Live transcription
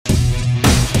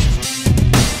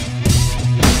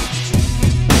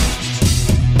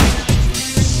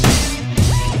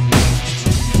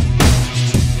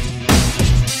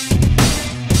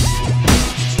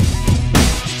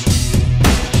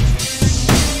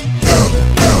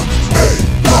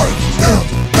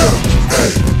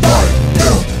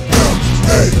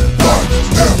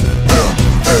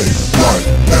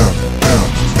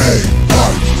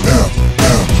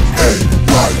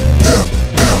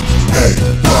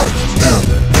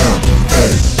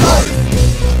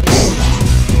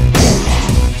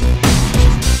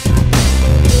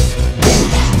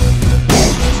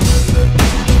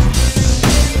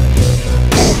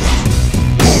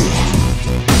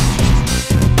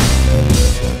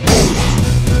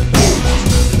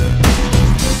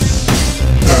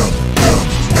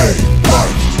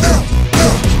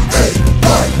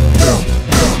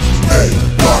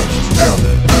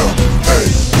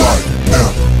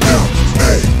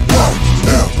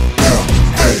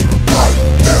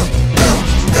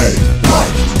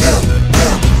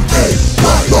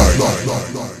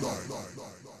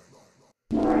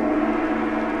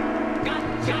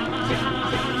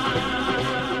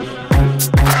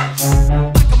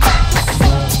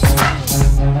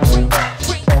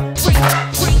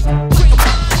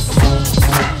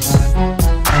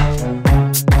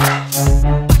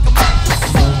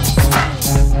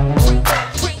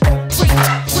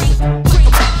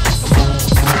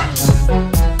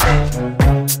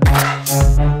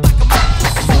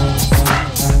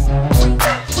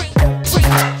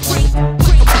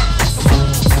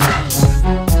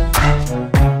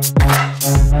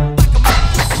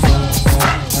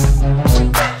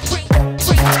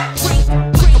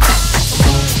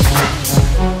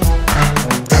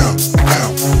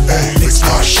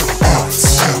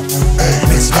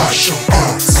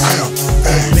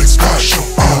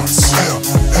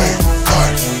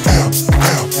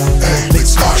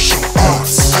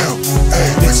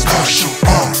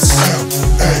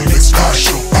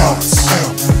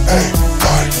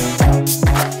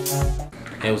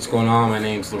on? My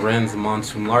name's Lorenz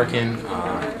Larkin.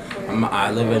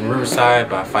 I live in Riverside,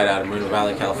 but I fight out of Moreno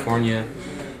Valley, California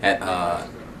at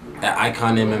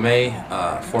Icon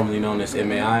MMA, formerly known as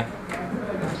MAI.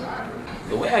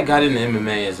 The way I got into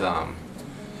MMA is I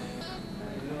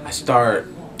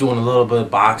started doing a little bit of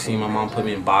boxing. My mom put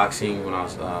me in boxing when I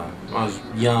was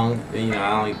young. You know,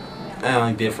 I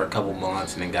only did it for a couple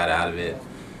months and then got out of it.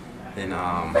 Then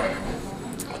I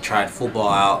tried football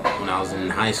out when I was in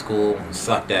high school,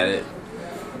 sucked at it.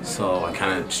 So I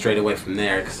kind of strayed away from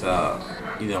there because,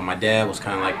 you know, my dad was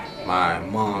kind of like my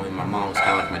mom and my mom was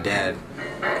kind of like my dad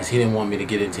because he didn't want me to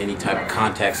get into any type of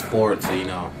contact sports. So, you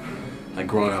know, like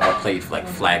growing up I played like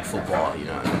flag football, you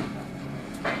know.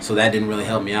 So that didn't really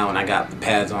help me out when I got the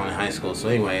pads on in high school. So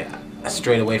anyway, I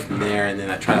strayed away from there and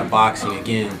then I tried boxing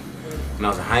again when I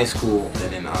was in high school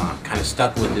and then kind of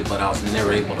stuck with it, but I was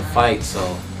never able to fight.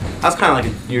 So I was kind of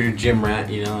like your gym rat,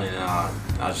 you know, and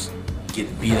I was just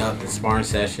getting beat up in sparring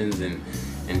sessions and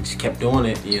just kept doing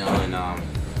it, you know, and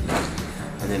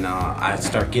then I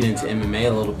started getting into MMA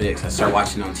a little bit because I started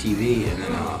watching on TV and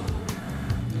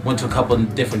then went to a couple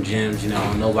of different gyms, you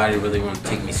know, nobody really wanted to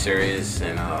take me serious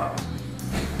and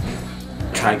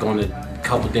tried going to a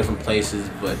couple of different places,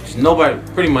 but just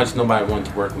pretty much nobody wanted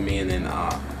to work with me. And then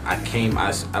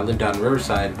I lived out in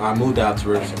Riverside. I moved out to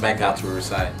Riverside, back out to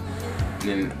Riverside, and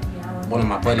then one of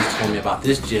my buddies told me about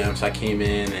this gym, so I came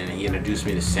in and he introduced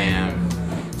me to Sam.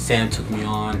 Sam took me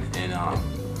on and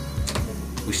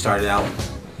we started out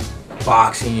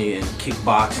boxing and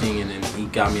kickboxing, and then he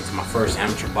got me into my first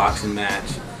amateur boxing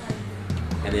match,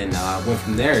 and then went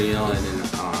from there, you know. And then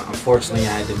unfortunately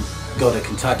I had to go to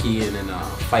Kentucky and then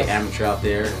fight amateur out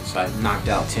there, so I knocked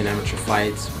out 10 amateur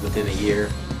fights within a year.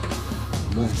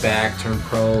 Moved back, turned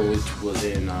pro, which was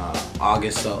in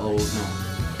August of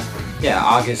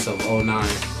 '09.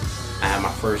 I had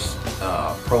my first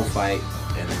pro fight,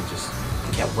 and then just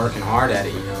kept working hard at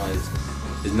it. You know,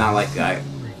 it's not like I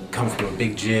come from a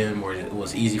big gym where it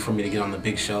was easy for me to get on the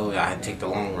big show. I had to take the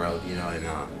long road, you know,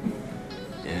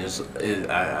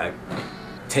 and I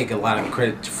take a lot of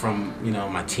credit from, you know,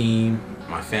 my team,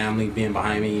 my family being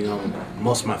behind me. You know,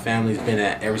 most of my family's been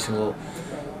at every single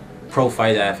pro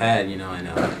fight that I've had, you know, and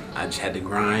I just had to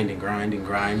grind and grind and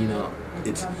grind. You know,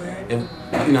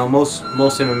 you know, most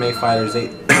MMA fighters,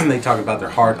 they talk about their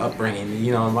hard upbringing.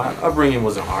 You know, my upbringing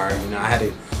wasn't hard. You know,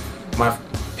 my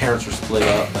parents were split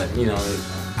up, but you know,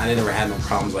 I never had no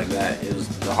problems like that. It was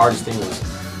the hardest thing was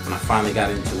when I finally got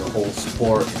into the whole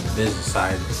sport and business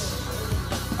side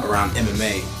around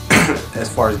MMA. As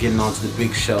far as getting onto the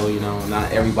big show, you know,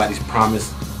 not everybody's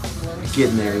promised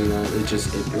getting there. You know, it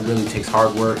really takes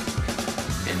hard work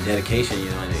and dedication, you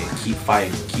know, and keep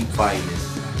fighting,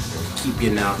 and keep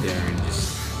getting out there, and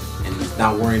just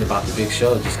not worrying about the big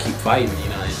show. Just keep fighting, you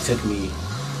know.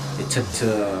 It took to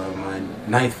my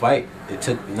 9th fight. It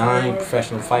took 9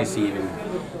 professional fights for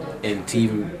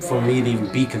me to even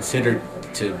be considered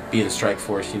to be in the strike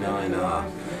force, you know,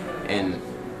 and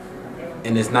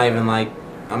it's not even like,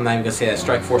 I'm not even gonna say that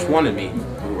strike force wanted me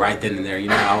right then and there. You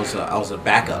know, I was a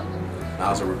backup. I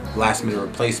was a last-minute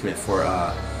replacement for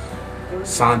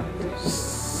Santo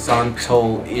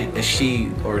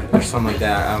Ishii or something like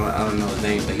that. I don't know his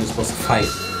name, but he was supposed to fight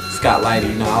Scott Lighty.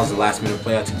 You know, I was a last-minute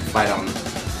player. I took the fight on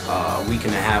a week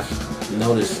and a half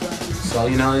notice. So,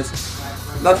 you know, it's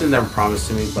nothing's ever promised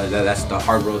to me, but that's the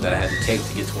hard road that I had to take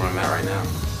to get to where I'm at right now.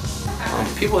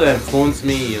 People that influenced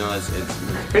me, you know, it's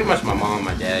pretty much my mom and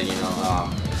my dad. You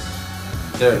know,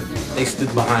 they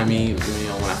stood behind me, you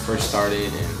know, when I first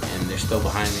started, and they're still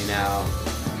behind me now.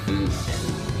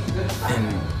 And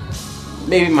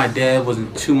maybe my dad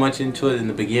wasn't too much into it in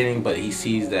the beginning, but he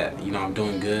sees that, you know, I'm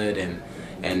doing good,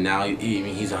 and now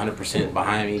he's 100%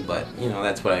 behind me. But you know,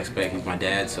 that's what I expect. He's my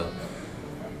dad, so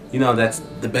you know, that's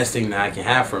the best thing that I can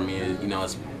have for me. You know,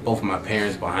 it's both of my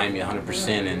parents behind me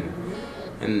 100%,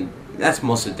 and that's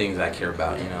most of the things I care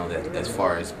about. You know, that as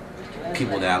far as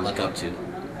people that I look up to.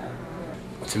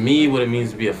 To me, what it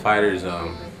means to be a fighter is,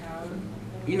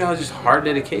 you know, just hard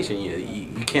dedication.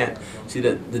 You can't see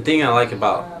the thing I like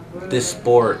about this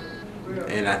sport,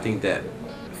 and I think that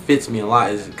fits me a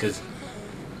lot, is because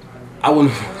I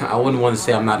wouldn't want to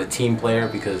say I'm not a team player,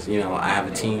 because you know I have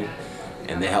a team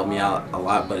and they help me out a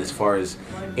lot. But as far as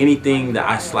anything that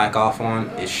I slack off on,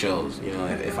 it shows. You know,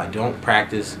 if I don't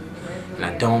practice and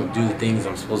I don't do the things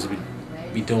I'm supposed to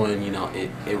be doing, you know,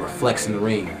 it reflects in the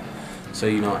ring. So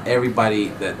you know,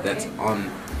 everybody that's on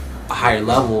a higher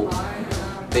level,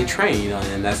 they train, you know,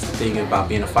 and that's the thing about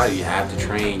being a fighter. You have to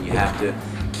train, you have to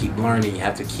keep learning, you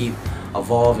have to keep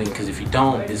evolving, because if you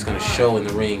don't, it's going to show in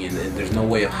the ring, and there's no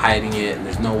way of hiding it, and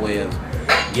there's no way of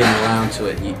getting around to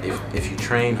it. If you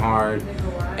train hard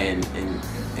and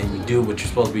you do what you're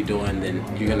supposed to be doing, then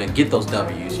you're gonna get those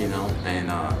W's, you know. And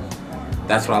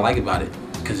that's what I like about it,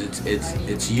 because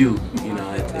it's you, you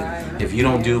know. If you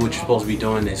don't do what you're supposed to be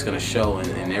doing, it's gonna show,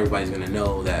 and everybody's gonna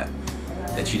know that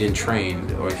you didn't train.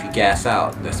 Or if you gas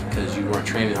out, that's because you weren't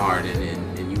training hard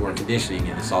and you weren't conditioning,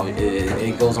 and it's all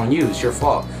it goes on you. It's your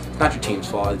fault. It's not your team's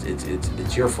fault.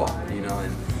 It's your fault, you know.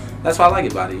 And that's what I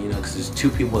like about it, you know, because there's two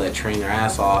people that train their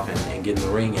ass off and get in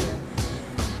the ring and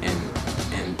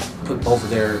put both of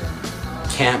their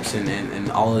camps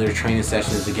and all of their training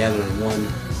sessions together in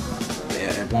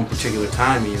one particular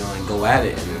time, you know, and go at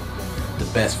it, and the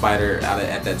best fighter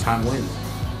at that time wins.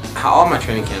 How all my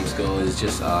training camps go is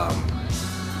just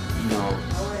you know,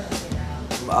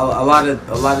 a lot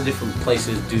of different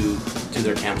places do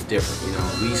their camps different. You know,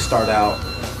 we start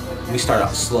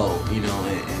out slow, you know,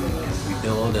 and we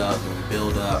build up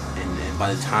and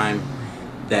by the time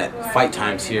that fight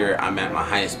time's here, I'm at my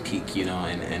highest peak, you know,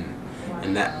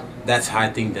 and that's how I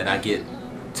think that I get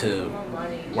to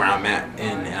where I'm at,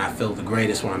 and I feel the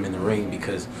greatest when I'm in the ring,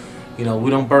 because, you know, we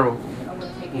don't burn.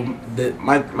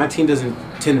 My team doesn't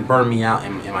tend to burn me out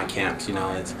in my camps, you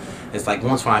know. It's like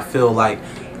once when I feel like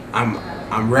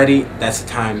I'm ready, that's the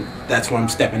time. That's when I'm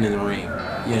stepping in the ring.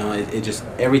 You know, it just,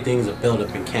 everything's a build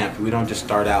up in camp. We don't just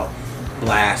start out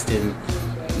blasting.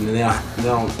 They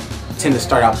don't tend to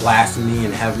start out blasting me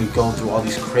and have me go through all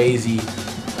these crazy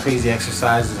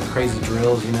exercises and crazy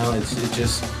drills. You know, it's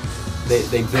just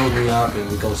they build me up and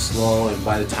we go slow. And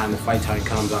by the time the fight time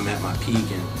comes, I'm at my peak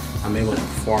and I'm able to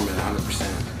perform at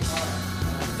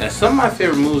 100%. Now, some of my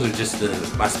favorite moves are just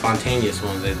my spontaneous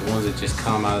ones, the ones that just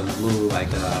come out of the blue, like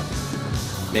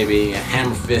maybe a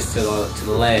hammer fist to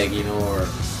the leg, you know,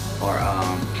 or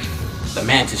the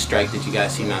mantis strike that you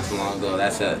guys seen not too long ago.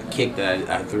 That's a kick that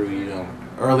I threw, you know,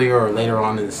 earlier or later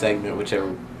on in the segment,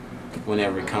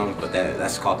 whenever it comes. But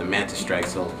that's called the mantis strike.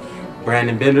 So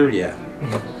Brandon Bender, yeah,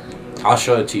 I'll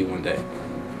show it to you one day.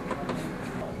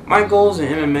 My goals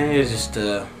in MMA is just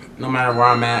to, no matter where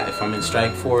I'm at, if I'm in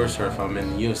Strikeforce or if I'm in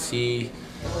the UFC,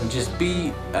 just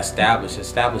be established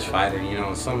fighter. You know,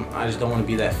 I just don't want to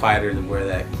be that fighter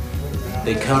where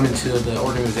they come into the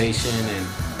organization and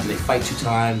they fight 2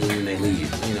 times and then they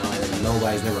leave. You know, and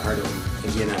nobody's never heard of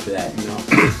them again after that. You know,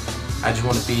 I just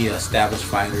want to be an established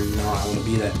fighter. You know, I want to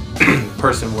be that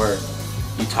person where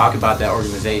you talk about that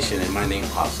organization and my name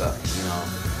pops up. You know,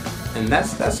 and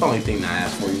that's the only thing that I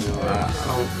ask for. You know,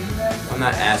 I'm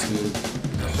not asking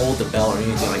to hold the belt or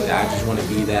anything like that. I just want to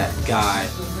be that guy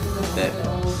that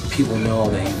people know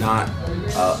that he's not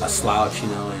a slouch, you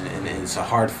know, and it's a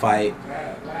hard fight,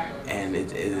 and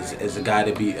it is a guy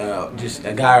to be just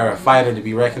a guy or a fighter to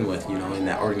be reckoned with, you know, in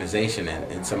that organization,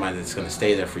 and somebody that's going to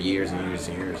stay there for years and years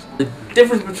and years. The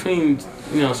difference between,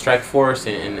 you know, Strikeforce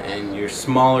and your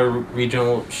smaller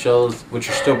regional shows, which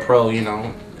are still pro, you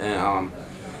know, and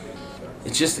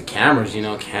it's just the cameras, you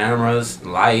know,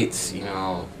 lights, you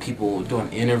know, people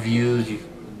doing interviews,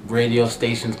 radio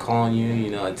stations calling you,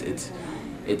 you know,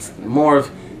 it's more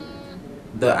of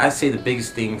I say the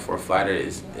biggest thing for a fighter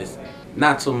is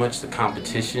not so much the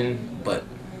competition, but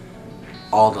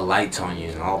all the lights on you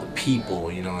and all the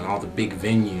people, you know, and all the big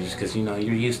venues, because, you know,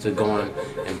 you're used to going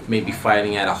and maybe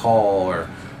fighting at a hall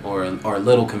or a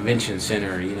little convention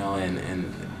center, you know,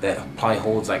 and that probably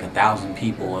holds like 1,000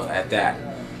 people at that,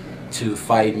 to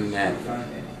fighting at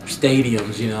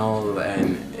stadiums, you know,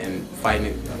 and fighting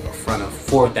in front of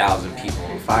 4,000 people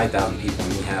or 5,000 people,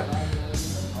 and you have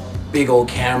big old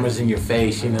cameras in your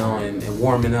face, you know, and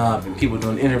warming up, and people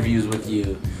doing interviews with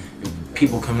you, and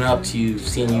people coming up to you,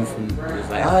 seeing you from, it's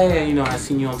like, oh yeah, you know, I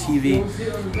seen you on TV.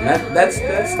 And that's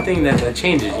the thing that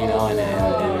changes, you know,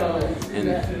 and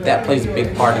that plays a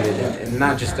big part of it. And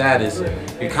not just that, is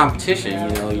your competition,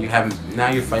 you know, now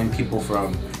you're fighting people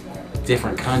from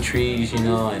different countries, you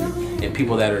know, and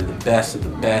people that are the best of the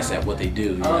best at what they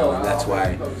do, you know, and that's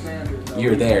why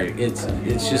you're there. It's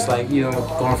just like, you know,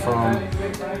 going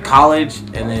from college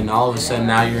and then all of a sudden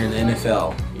now you're in the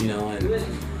NFL, you know,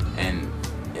 and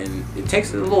it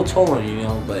takes a little toll on you, you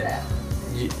know, but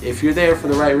if you're there for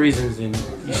the right reasons, then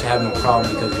you should have no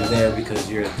problem, because you're there because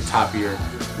you're at the top of your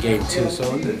game too.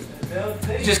 So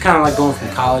it's just kind of like going from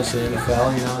college to the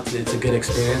NFL, you know. It's a good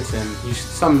experience, and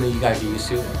something that you gotta get used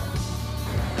to.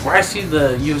 Where I see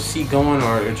the UFC going,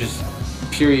 or just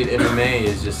period MMA,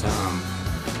 is just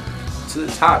to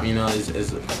the top, you know.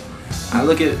 Is I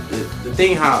look at the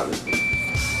thing, how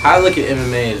I look at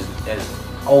MMA is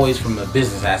always from a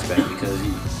business aspect, because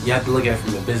you have to look at it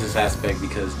from a business aspect,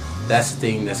 because that's the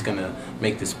thing that's gonna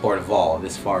make the sport evolve,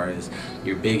 as far as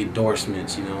your big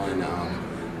endorsements, you know,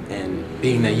 and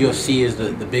being that UFC is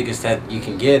the biggest that you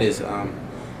can get, is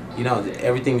you know,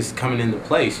 everything's coming into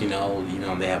place. You know,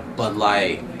 they have Bud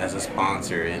Light as a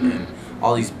sponsor, and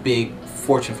all these big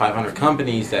Fortune 500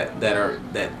 companies that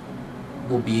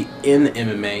will be in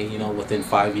MMA, you know, within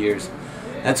 5 years.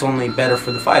 That's only better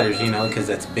for the fighters, you know, because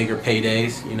that's bigger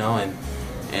paydays, you know,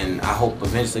 and I hope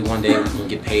eventually one day we can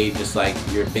get paid just like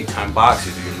your big time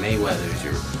boxers, your Mayweathers,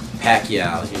 your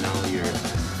Pacquiao's, you know,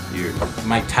 your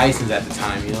Mike Tyson's at the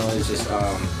time, you know. It's just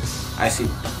I see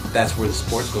that's where the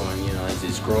sport's going, you know.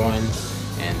 It's growing,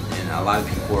 and a lot of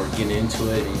people are getting into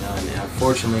it, you know. And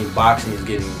unfortunately, boxing is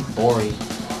getting boring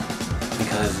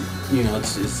because, you know,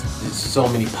 it's so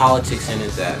many politics in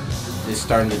it that it's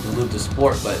starting to dilute the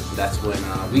sport. But that's when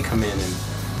we come in, and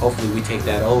hopefully we take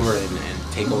that over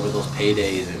and take over those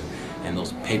paydays and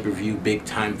those pay-per-view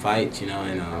big-time fights, you know,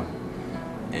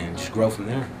 and just grow from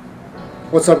there.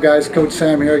 What's up, guys? Coach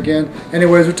Sam here again.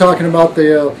 Anyways, we're talking about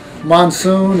the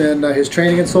Monsoon and his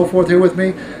training and so forth here with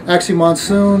me. Actually,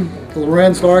 Monsoon,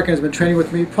 Lorenz Larkin, has been training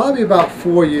with me probably about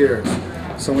 4 years.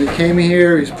 So when he came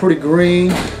here, he's pretty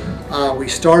green. We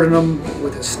started him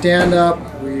with his stand-up.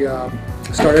 We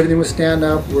start everything with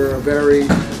stand-up. We're a very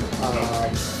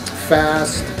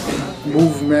fast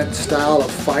movement style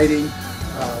of fighting,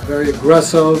 very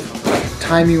aggressive,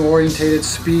 timing-orientated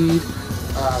speed.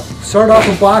 Started off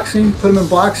with boxing, put him in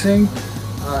boxing.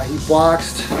 He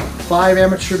boxed 5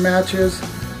 amateur matches.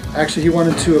 Actually, he went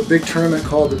into a big tournament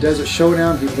called the Desert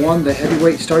Showdown. He won the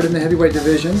heavyweight, started in the heavyweight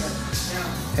division.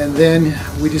 And then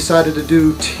we decided to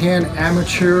do 10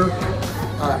 amateur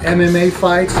MMA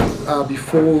fights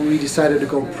before we decided to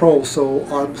go pro. So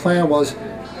our plan was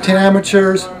 10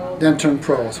 amateurs, then turn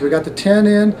pro. So we got the 10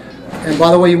 in. And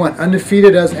by the way, he went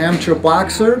undefeated as an amateur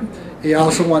boxer. He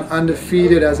also went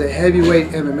undefeated as a heavyweight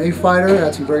MMA fighter.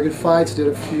 Had some very good fights. Did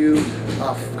a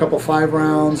couple 5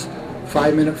 rounds,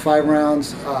 5-minute 5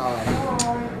 rounds,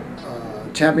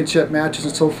 championship matches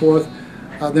and so forth.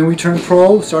 Then we turned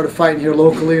pro, started fighting here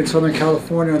locally in Southern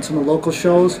California on some of the local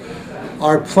shows.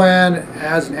 Our plan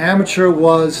as an amateur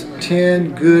was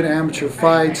 10 good amateur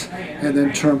fights and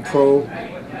then turn pro.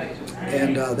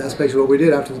 And that's basically what we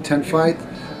did. After the 10th fight,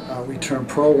 we turned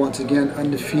pro once again,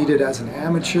 undefeated as an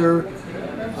amateur.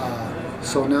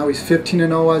 So now he's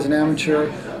 15-0 as an amateur,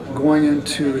 going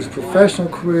into his professional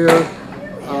career.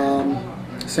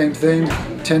 Same thing,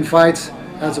 10 fights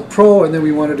as a pro, and then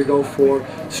we wanted to go for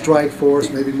Strike Force,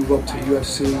 maybe move up to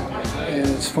UFC. And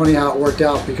it's funny how it worked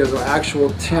out because our actual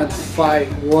 10th fight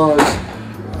was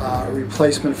a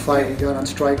replacement fight. We got on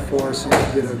Strike Force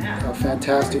and we did a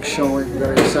fantastic showing,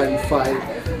 very exciting fight.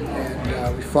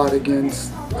 And we fought again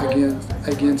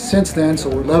since then, so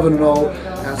we're 11-0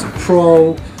 as a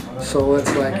pro. So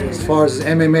it's like, as far as his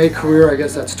MMA career, I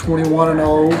guess that's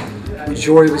 21-0.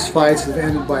 Majority of his fights have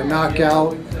ended by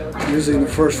knockout, usually in the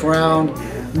first round.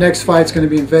 Next fight's going to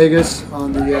be in Vegas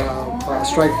on the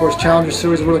Strike Force Challenger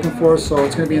Series we're looking for, so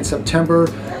it's going to be in September.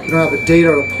 We don't have a date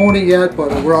or opponent yet,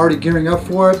 but we're already gearing up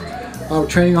for it. We're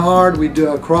training hard. We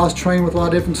do cross-train with a lot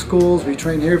of different schools. We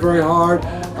train here very hard.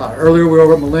 Earlier we were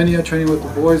over at Millennia training with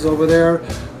the boys over there.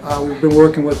 We've been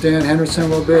working with Dan Henderson a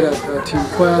little bit at Team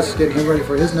Quest, getting him ready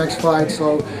for his next fight.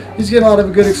 So he's getting a lot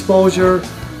of good exposure.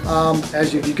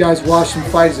 As you guys watch him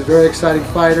fight, he's a very exciting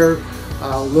fighter.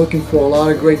 Looking for a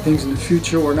lot of great things in the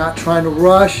future. We're not trying to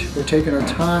rush. We're taking our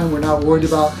time. We're not worried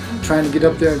about trying to get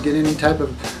up there and get any type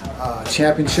of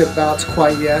championship bouts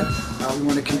quite yet. We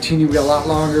want to continue. We got a lot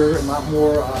longer, a lot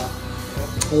more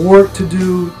work to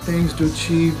do, things to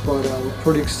achieve, but we're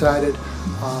pretty excited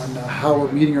on how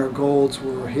we're meeting our goals.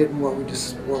 We're hitting what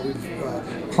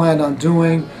we've planned on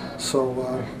doing. So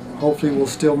hopefully we'll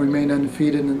still remain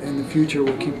undefeated in the future.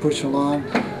 We'll keep pushing along.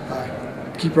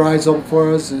 Keep your eyes open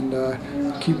for us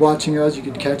and keep watching us. You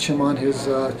can catch him on his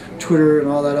Twitter and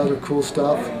all that other cool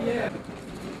stuff.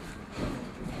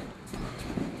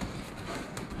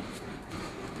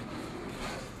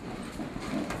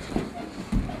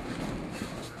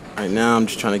 Right now I'm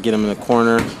just trying to get him in the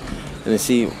corner, and then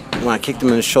see, when I kicked him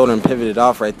in the shoulder and pivoted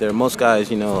off right there, most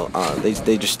guys, you know,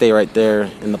 they just stay right there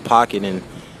in the pocket and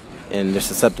they're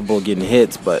susceptible to getting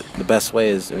hits. But the best way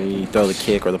is when you throw the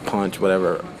kick or the punch,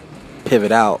 whatever,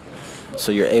 pivot out,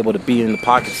 so you're able to be in the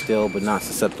pocket still but not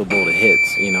susceptible to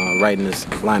hits, you know, right in this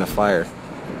line of fire.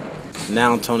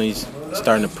 Now Tony's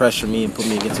starting to pressure me and put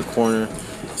me against the corner.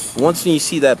 Once you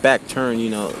see that back turn, you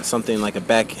know, something like a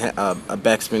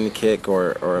back spinning kick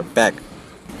or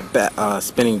a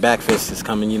spinning back fist is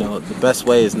coming, you know, the best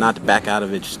way is not to back out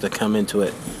of it, just to come into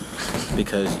it,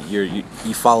 because you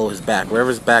follow his back. Wherever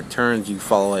his back turns, you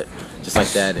follow it just like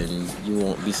that, and you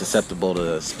won't be susceptible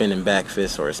to a spinning back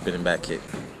fist or a spinning back kick.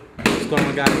 What's going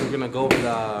on, guys? We're gonna go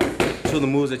over 2 of the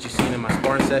moves that you've seen in my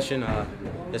sparring session.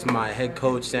 It's my head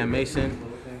coach, Sam Mason.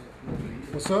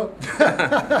 What's up?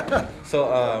 So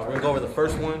we're gonna go over the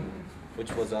first one,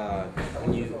 which was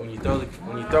when you throw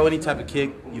any type of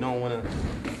kick, you don't want to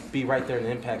be right there in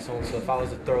the impact zone. So if I was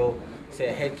to throw, say,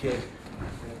 a head kick,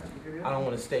 I don't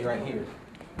want to stay right here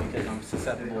because I'm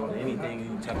susceptible to anything,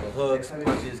 any type of hooks,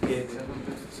 punches, kicks.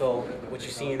 So what you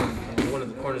see in one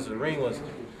of the corners of the ring was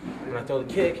when I throw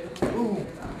the kick,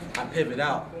 I pivot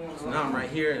out. So now I'm right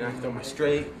here and I throw my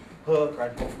straight hook, or I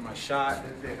go for my shot,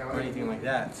 or anything like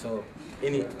that. So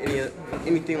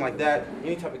anything like that,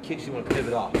 any type of kicks you want to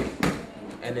pivot off.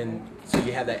 And then so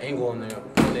you have that angle on it,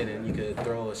 and you could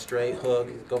throw a straight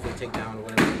hook, go for a takedown or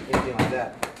whatever, anything like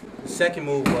that. The second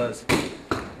move was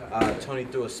Tony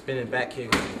threw a spinning back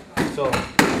kick. So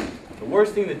the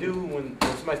worst thing to do when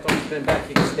somebody's throwing a spinning back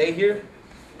kick is stay here,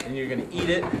 and you're gonna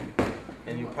eat it,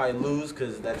 and you probably lose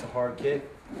because that's a hard kick.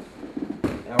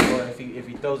 Or if he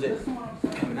throws it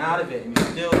coming out of it, and he's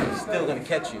still gonna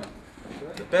catch you.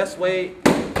 The best way,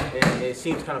 and it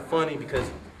seems kind of funny because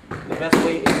the best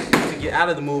way to get out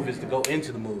of the move is to go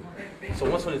into the move. So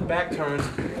once when his back turns,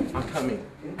 I'm coming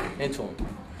into him.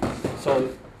 So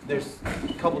there's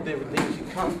a couple different things. You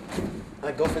come,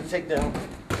 I go for the takedown,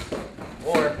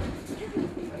 or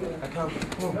I come,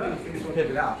 boom,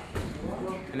 pivot out,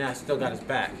 and then I still got his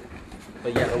back.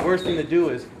 But yeah, the worst thing to do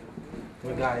is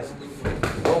when guys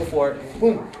go for it,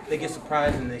 boom, they get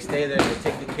surprised and they stay there, they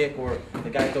take the kick, or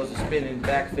the guy throws a spinning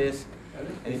back fist,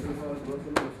 and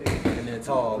then it's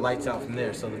all lights out from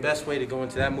there. So the best way to go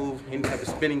into that move, any type of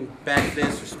spinning back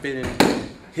fist or spinning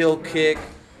heel kick,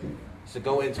 is to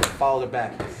go into it, follow the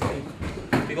back.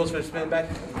 If he goes for the spinning back,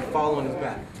 I'm following his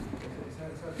back.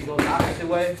 If he goes the opposite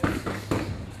way,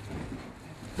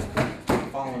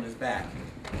 I'm following his back.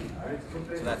 So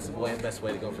that's the best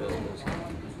way to go for those moves.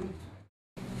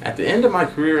 At the end of my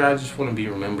career, I just want to be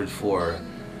remembered for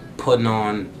putting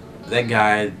on that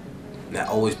guy that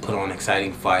always put on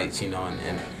exciting fights, you know,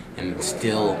 and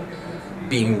still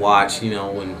being watched, you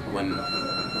know, when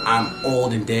I'm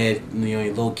old and dead, you know,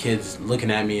 little kids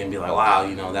looking at me and be like, wow,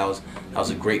 you know, that was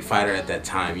a great fighter at that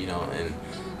time, you know, and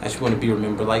I just want to be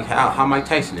remembered like how Mike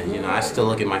Tyson is, you know. I still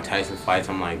look at Mike Tyson fights,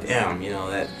 I'm like, damn, you know,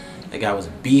 that guy was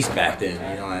a beast back then,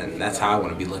 you know, and that's how I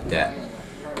want to be looked at.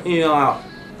 You know,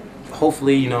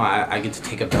 hopefully, you know, I get to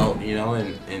take a belt, you know,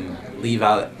 and leave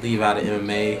out of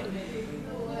MMA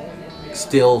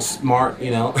still smart,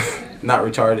 you know, not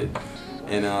retarded,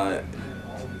 and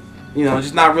you know,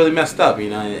 just not really messed up, you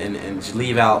know, and just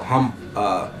leave out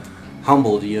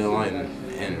humbled, you know, and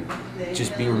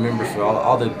just be remembered for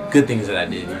all the good things that I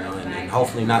did, you know, and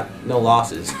hopefully no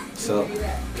losses. So,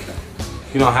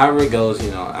 you know, however it goes,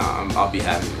 you know, I'll be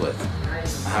happy with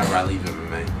however I leave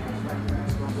MMA.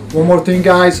 One more thing,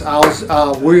 guys.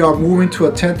 We are moving to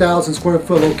a 10,000 square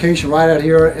foot location right out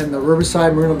here in the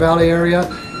Riverside, Moreno Valley area.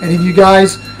 Any of you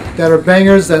guys that are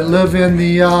bangers that live in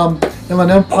the Inland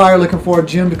Empire looking for a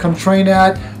gym to come train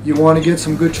at, you want to get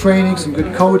some good training, some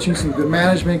good coaching, some good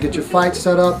management, get your fight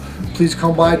set up, please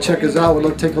come by, check us out. We'd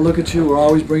love to take a look at you. We're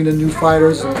always bringing in new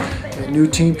fighters and new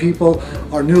team people.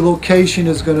 Our new location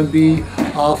is going to be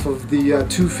off of the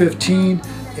 215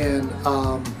 and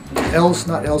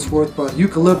not Ellsworth, but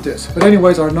Eucalyptus. But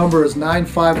anyways, our number is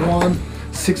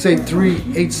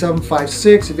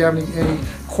 951-683-8756. If you have any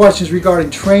questions regarding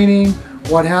training,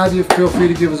 what have you, feel free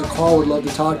to give us a call. We'd love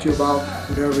to talk to you about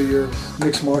whatever your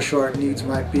mixed martial art needs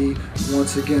might be.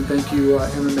 Once again, thank you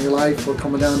MMA Life for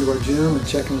coming down to our gym and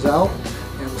checking us out,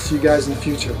 and we'll see you guys in the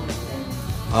future.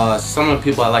 Some of the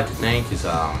people I'd like to thank is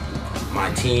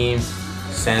my team,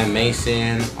 Sam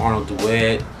Mason, Arnold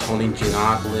Dweh, Tony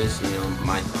Giannopoulos, you know,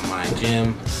 my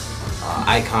gym,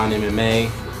 Icon MMA,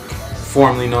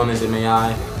 formerly known as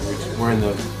MAI. We're in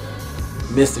the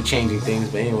midst of changing things,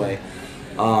 but anyway,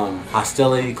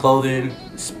 Hostility Clothing,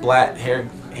 Splat hair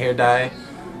dye,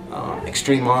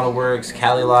 Extreme Auto Works,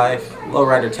 Cali Life,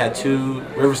 Lowrider Tattoo,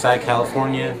 Riverside,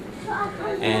 California,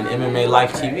 and MMA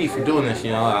Life TV for doing this.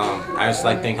 You know, I just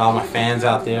like to thank all my fans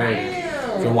out there. And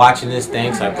if you're watching this,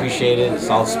 thanks. I appreciate it. It's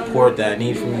all the support that I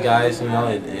need from you guys. You know,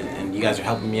 and you guys are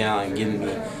helping me out and getting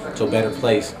me to a better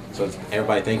place. So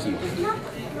everybody, thank you.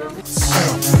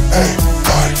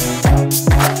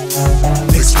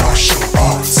 Mixed martial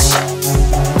arts.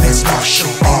 Mixed martial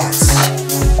arts.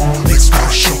 Mixed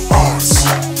martial arts.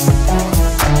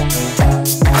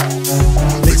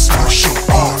 Mixed martial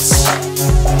arts.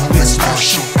 Mixed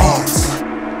martial arts.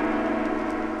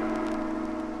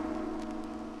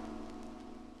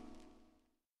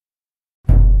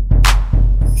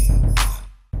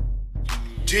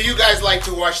 Do you guys like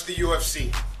to watch the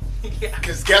UFC? Yeah.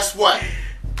 Because guess what?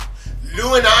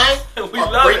 Lou and I are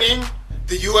bringing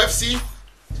the UFC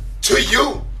to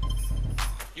you.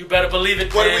 You better believe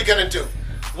it, What man. are we gonna do?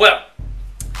 Well,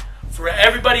 for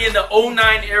everybody in the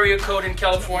 09 area code in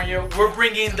California, we're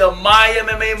bringing the My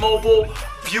MMA Mobile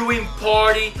viewing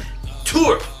party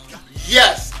tour.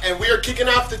 Yes, and we are kicking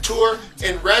off the tour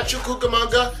in Rancho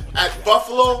Cucamonga at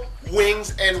Buffalo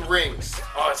Wings and Rings.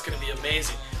 Oh, it's gonna be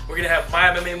amazing. We're gonna have My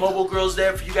MMA Mobile girls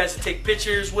there for you guys to take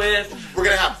pictures with. We're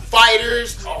gonna have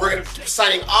fighters. We're gonna be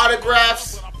signing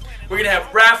autographs. We're gonna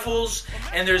have raffles,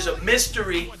 and there's a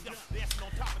mystery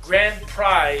grand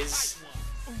prize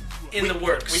in the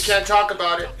works. We can't talk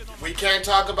about it. We can't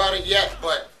talk about it yet,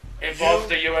 but involve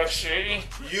the UFC.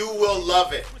 you will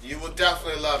love it. You will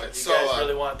definitely love it. You So guys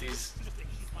really want these?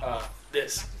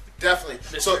 This definitely.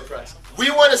 mystery prize. We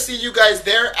want to see you guys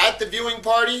there at the viewing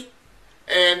party,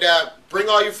 and bring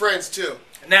all your friends too.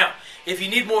 Now, if you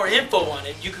need more info on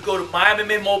it, you could go to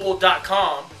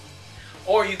mymmamobile.com,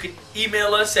 or you could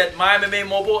email us at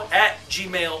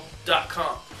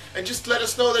mymmamobile@gmail.com. And just let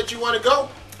us know that you want to go.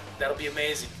 That'll be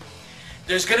amazing.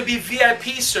 There's going to be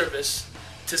VIP service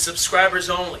to subscribers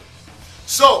only.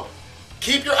 So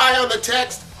keep your eye on the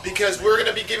text, because we're going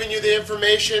to be giving you the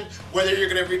information whether you're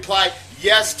going to reply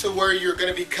yes to where you're going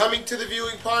to be coming to the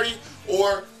viewing party,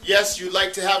 or yes, you'd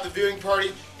like to have the viewing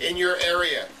party in your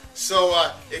area.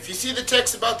 So if you see the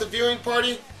text about the viewing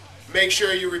party, make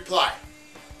sure you reply.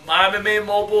 My MMA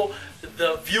Mobile,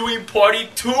 the viewing party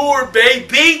tour,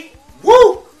 baby!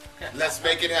 Woo! Let's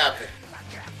make it happen.